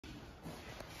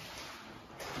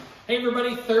Hey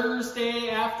everybody,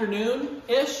 Thursday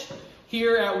afternoon-ish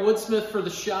here at Woodsmith for the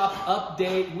shop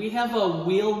update. We have a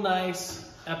wheel nice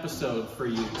episode for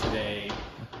you today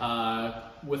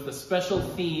with a special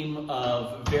theme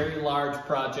of very large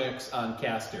projects on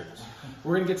casters.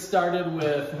 We're gonna get started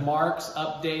with Marc's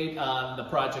update on the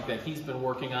project that he's been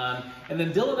working on, and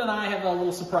then Dillon and I have a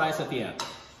little surprise at the end.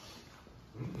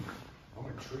 I'm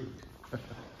intrigued.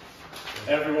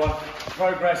 Hey everyone,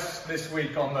 progress this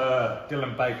week on the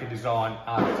Dillon Baker Design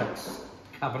Architects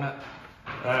Cabinet.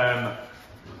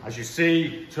 As you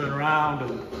see, turn around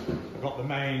and we've got the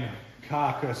main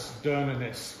carcass done, and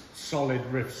it's solid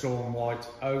rift sawn white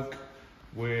oak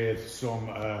with some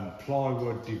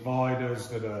plywood dividers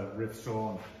that are rift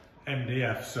sawn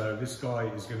MDF. So this guy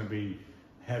is going to be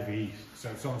heavy,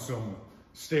 so it's on some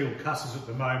steel casters at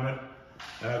the moment.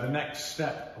 The next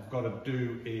step I've got to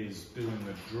do is doing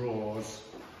the drawers,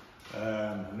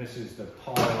 and this is the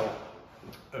pile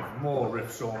of more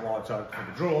rift sawn white oak for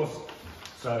the drawers.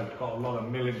 So got a lot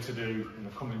of milling to do in the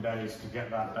coming days to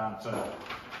get that down to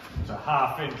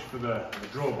 ½ inch for the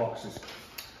drawer boxes.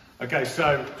 Okay,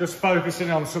 so just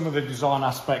focusing on some of the design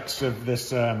aspects of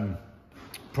this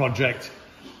project.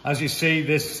 As you see,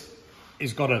 this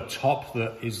has got a top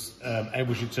that is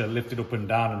able to lift it up and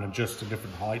down and adjust to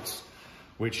different heights,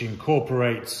 which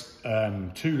incorporates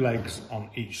 2 legs on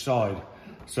each side.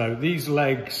 So these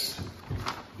legs,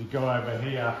 if you go over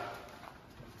here,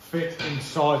 fit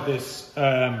inside this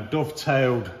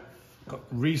dovetailed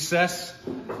recess,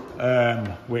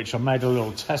 which I made a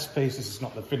little test piece. This is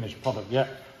not the finished product yet.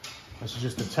 This is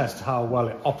just to test how well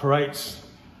it operates.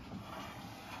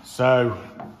 So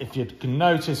if you can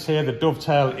notice here, the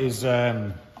dovetail is,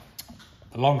 the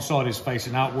long side is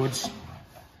facing outwards.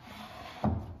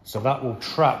 So that will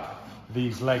trap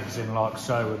these legs in like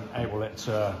so and enable it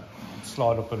to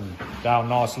slide up and down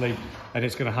nicely. And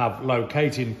it's going to have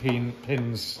locating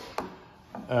pins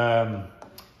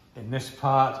in this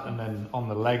part and then on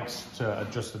the legs to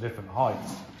adjust the different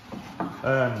heights.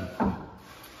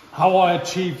 How I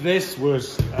achieved this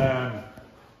was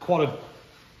quite a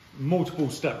multiple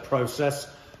step process.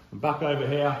 I'm back over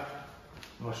here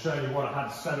and I'll show you what I had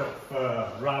set up for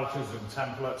routers and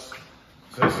templates.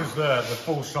 So this is the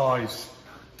full size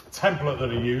template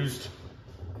that I used,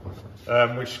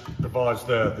 which provides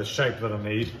the shape that I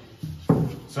need.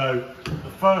 So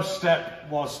the first step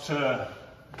was to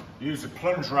use a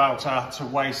plunge router to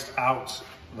waste out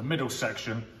the middle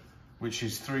section, which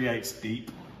is 3/8 deep.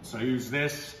 So I used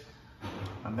this,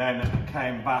 and then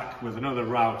came back with another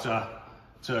router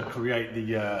to create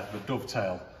the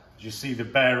dovetail. As you see, the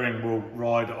bearing will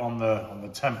ride on the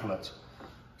template.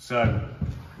 So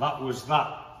that was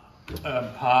that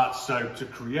part. So to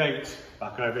create,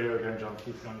 back over here again, John,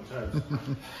 keep on your toes.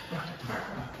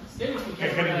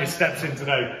 Getting your steps in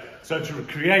today. So to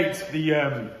create the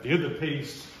other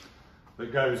piece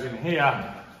that goes in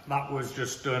here, that was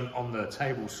just done on the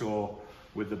table saw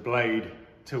with the blade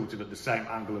tilted at the same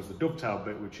angle as the dovetail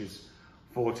bit, which is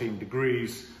 14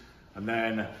 degrees. And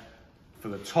then for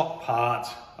the top part,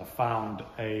 I found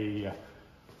a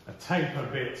taper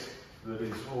bit that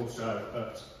is also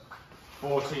at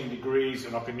 14 degrees,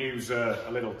 and I can use a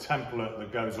little template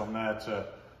that goes on there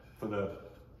for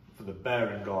the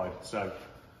bearing guide. So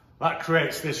that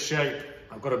creates this shape.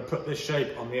 I've got to put this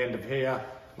shape on the end of here.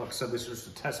 Like I said, this was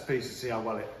a test piece to see how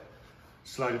well it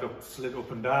slid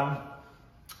up and down.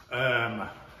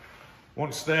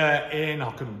 Once they're in,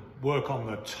 I can work on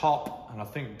the top, and I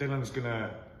think Dillon's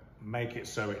gonna make it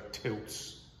so it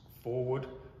tilts forward,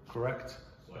 correct?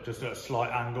 Just at a slight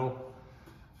angle.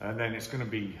 And then it's going to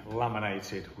be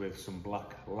laminated with some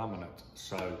black laminate.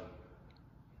 So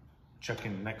check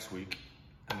in next week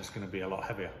and it's going to be a lot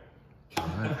heavier. All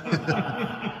right.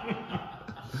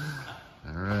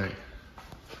 All right.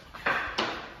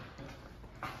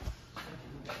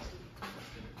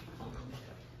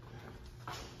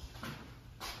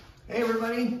 Hey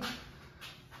everybody.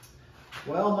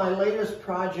 Well, my latest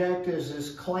project is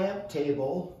this clamp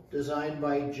table designed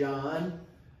by John.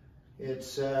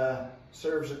 It's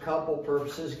serves a couple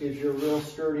purposes. Gives you a real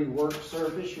sturdy work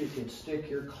surface. You can stick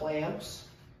your clamps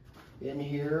in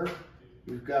here.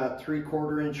 You've got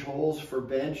 3/4 inch holes for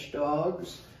bench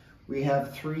dogs. We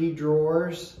have 3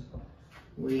 drawers.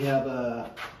 We have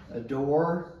a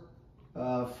door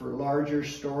for larger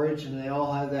storage, and they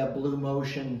all have that Blue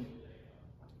Motion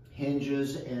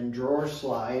hinges and drawer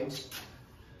slides.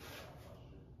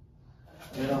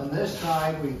 And on this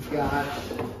side, we've got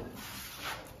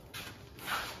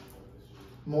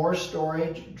more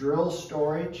storage, drill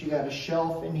storage. You got a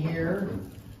shelf in here.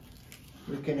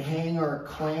 We can hang our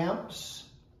clamps,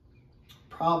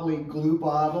 probably glue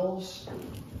bottles.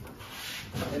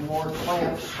 and more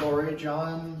clamp storage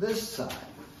on this side.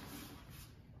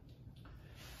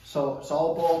 So it's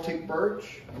all Baltic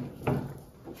birch,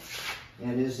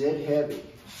 and is it heavy?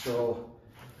 So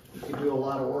you can do a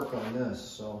lot of work on this.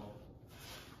 So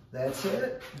that's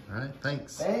it. All right,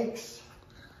 thanks. Thanks.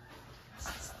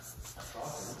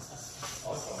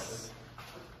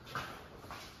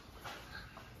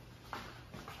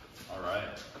 All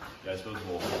right, yeah, I suppose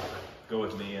we'll go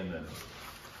with me and then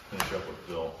finish up with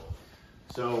Phil.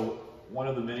 So one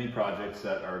of the many projects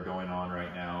that are going on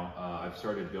right now, I've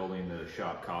started building the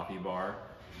shop coffee bar.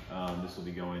 This will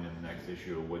be going in the next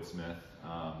issue of Woodsmith.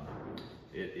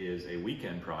 It is a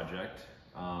weekend project.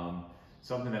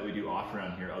 Something that we do often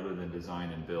around here other than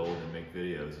design and build and make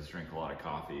videos is drink a lot of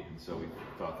coffee. And so we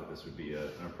thought that this would be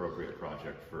an appropriate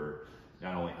project for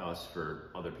not only us, for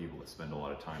other people that spend a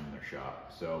lot of time in their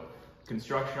shop. So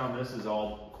construction on this is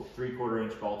all 3/4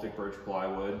 inch Baltic birch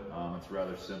plywood. It's a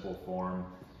rather simple form.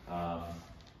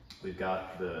 We've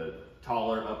got the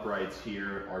taller uprights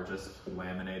here are just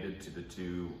laminated to the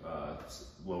two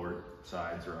lower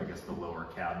sides, or I guess the lower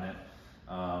cabinet.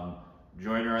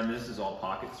 Joiner on this is all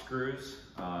pocket screws.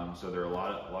 So there are a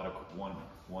lot of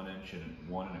 1 inch and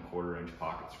 1 1/4 inch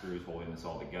pocket screws holding this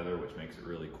all together, which makes it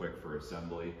really quick for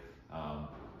assembly.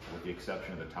 With the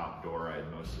exception of the top door, I had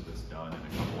most of this done in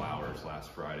a couple hours last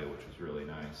Friday, which was really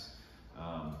nice.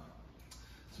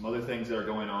 Some other things that are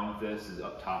going on with this is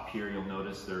up top here, you'll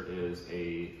notice there is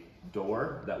a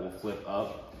door that will flip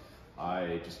up.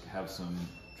 I just have some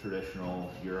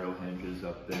traditional Euro hinges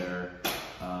up there.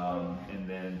 And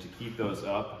then to keep those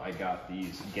up, I got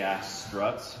these gas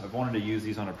struts. I've wanted to use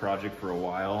these on a project for a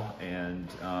while, and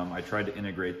I tried to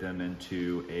integrate them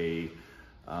into a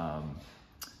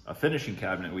finishing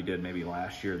cabinet we did maybe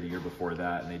last year or the year before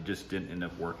that, and they just didn't end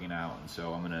up working out. And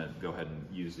so I'm gonna go ahead and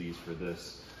use these for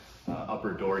this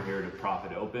upper door here to prop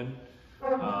it open.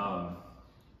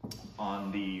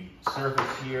 On the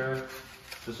surface here,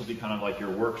 this will be kind of like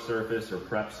your work surface or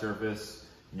prep surface.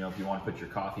 You know, if you want to put your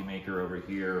coffee maker over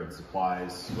here and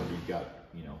supplies, whether you've got,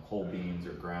 you know, whole beans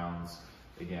or grounds,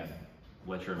 again,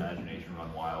 let your imagination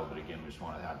run wild. But again, we just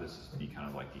want to have this be kind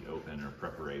of like the open or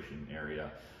preparation area.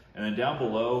 And then down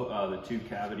below, the two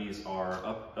cavities are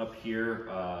up here.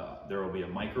 There will be a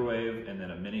microwave and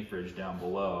then a mini fridge down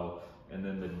below. And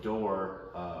then the door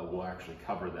will actually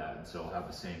cover that. And so it'll have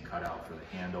the same cutout for the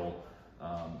handle,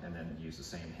 and then use the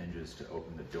same hinges to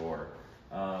open the door.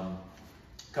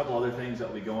 A couple other things that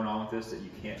will be going on with this that you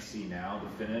can't see now,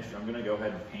 the finish. I'm gonna go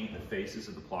ahead and paint the faces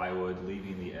of the plywood,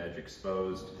 leaving the edge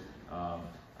exposed.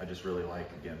 I just really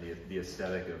like, again, the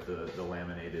aesthetic of the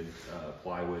laminated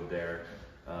plywood there.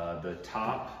 The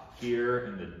top here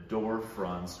and the door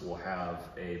fronts will have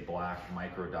a black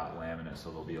micro dot laminate, so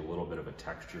there'll be a little bit of a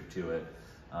texture to it.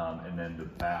 And then the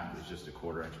back is just a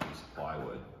 1/4 inch piece of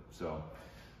plywood. So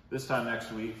this time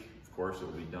next week, of course, it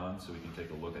will be done, so we can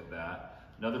take a look at that.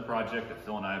 Another project that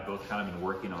Phil and I have both kind of been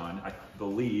working on, I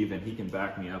believe, and he can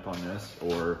back me up on this,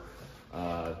 or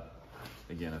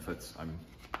again, if I'm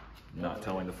not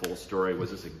telling the full story,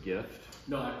 was this a gift?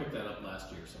 No, I picked that up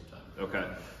last year sometime. Okay,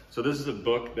 so this is a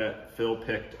book that Phil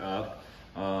picked up.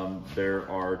 There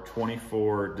are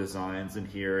 24 designs in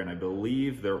here, and I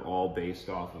believe they're all based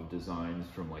off of designs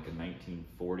from like a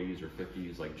 1940s or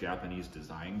 50s, like Japanese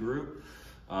design group.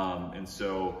 And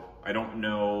so I don't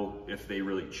know if they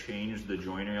really changed the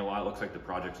joinery a lot. It looks like the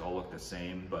projects all look the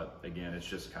same, but again, it's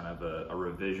just kind of a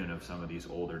revision of some of these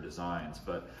older designs.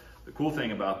 But the cool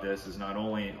thing about this is not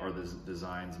only are the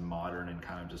designs modern and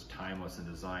kind of just timeless in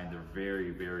design, they're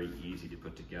very, very easy to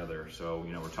put together. So,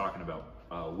 you know, we're talking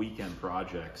about weekend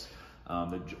projects.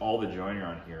 All the joinery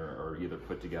on here are either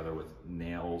put together with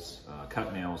nails,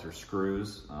 cut nails or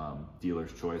screws,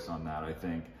 dealer's choice on that, I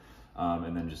think,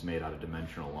 and then just made out of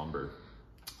dimensional lumber.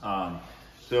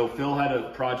 So Phil had a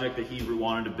project that he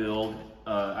wanted to build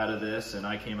out of this, and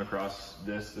I came across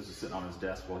this. This is sitting on his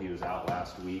desk while he was out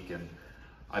last week, and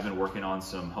I've been working on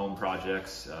some home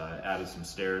projects, added some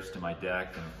stairs to my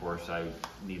deck, and of course I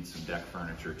need some deck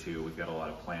furniture too. We've got a lot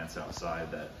of plants outside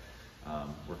that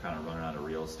we're kind of running out of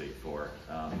real estate for.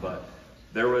 But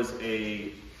there was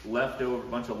a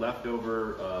bunch of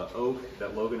leftover oak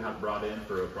that Logan had brought in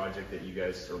for a project that you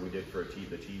guys, or we did for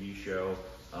the TV show.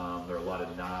 There are a lot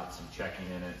of knots and checking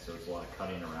in it, so it's a lot of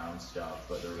cutting around stuff,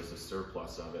 but there was a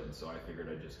surplus of it, and so I figured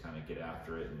I'd just kind of get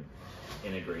after it and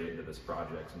integrate it into this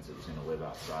project since it was going to live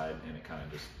outside, and it kind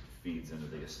of just feeds into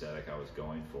the aesthetic I was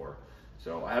going for.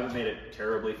 So I haven't made it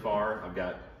terribly far. I've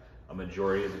got a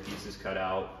majority of the pieces cut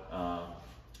out.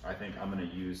 I think I'm going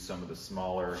to use some of the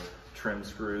smaller trim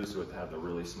screws that have the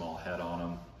really small head on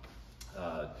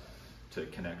them. to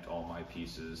connect all my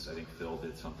pieces. I think Phil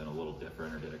did something a little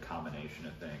different or did a combination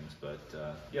of things, but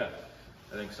yeah,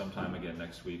 I think sometime again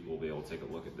next week we'll be able to take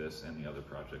a look at this and the other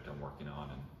project I'm working on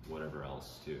and whatever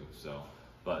else too. So,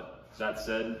 but that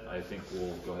said, I think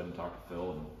we'll go ahead and talk to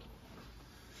Phil.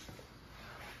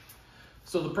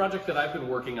 So the project that I've been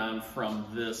working on from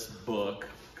this book,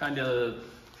 kind of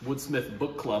Woodsmith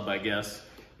book club, I guess,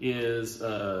 is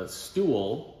a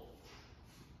stool.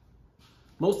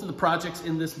 Most of the projects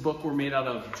in this book were made out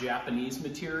of Japanese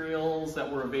materials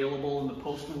that were available in the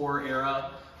post-war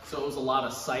era. So it was a lot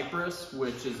of cypress,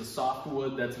 which is a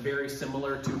softwood that's very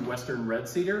similar to Western red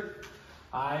cedar.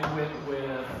 I went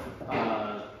with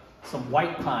some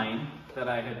white pine that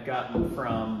I had gotten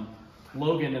from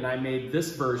Logan, and I made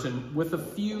this version with a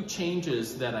few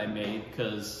changes that I made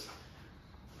because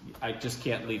I just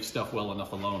can't leave stuff well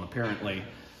enough alone, apparently.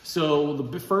 So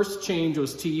the first change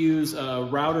was to use a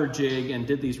router jig and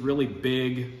did these really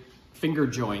big finger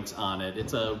joints on it.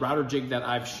 It's a router jig that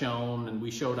I've shown and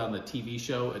we showed on the TV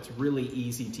show. It's really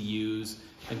easy to use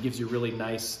and gives you really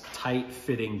nice tight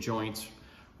fitting joints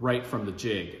right from the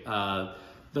jig.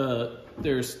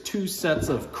 There's two sets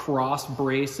of cross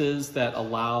braces that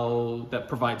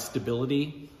provide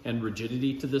stability and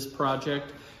rigidity to this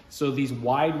project. So these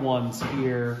wide ones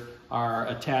here are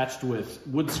attached with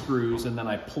wood screws, and then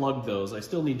I plug those. I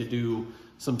still need to do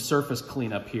some surface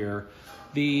cleanup here.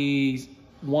 The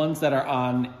ones that are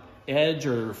on edge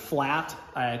or flat,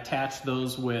 I attach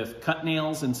those with cut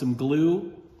nails and some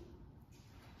glue.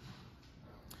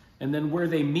 And then where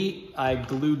they meet, I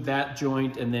glued that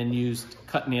joint and then used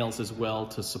cut nails as well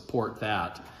to support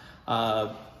that.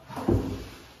 So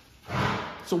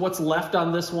what's left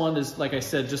on this one is, like I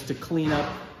said, just to clean up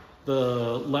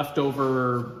the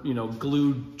leftover,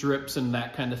 glue drips and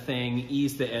that kind of thing,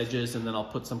 ease the edges, and then I'll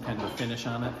put some kind of a finish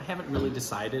on it. I haven't really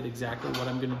decided exactly what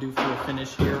I'm gonna do for a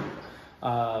finish here,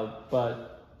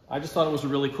 but I just thought it was a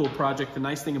really cool project. The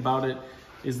nice thing about it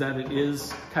is that it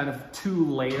is kind of 2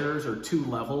 layers or 2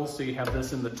 levels. So you have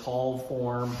this in the tall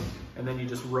form, and then you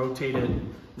just rotate it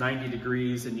 90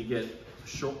 degrees and you get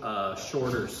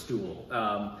shorter stool.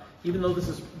 Even though this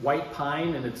is white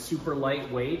pine and it's super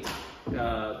lightweight,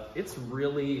 it's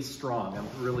really strong. I'm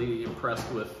really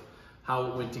impressed with how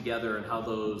it went together and how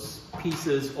those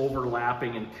pieces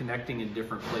overlapping and connecting in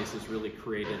different places really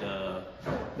created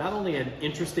not only an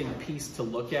interesting piece to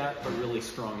look at, but really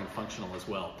strong and functional as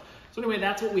well. So anyway,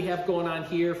 that's what we have going on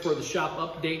here for the shop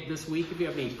update this week. If you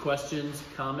have any questions,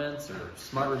 comments, or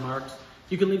smart remarks,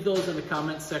 you can leave those in the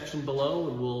comments section below,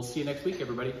 and we'll see you next week,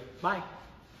 everybody. Bye.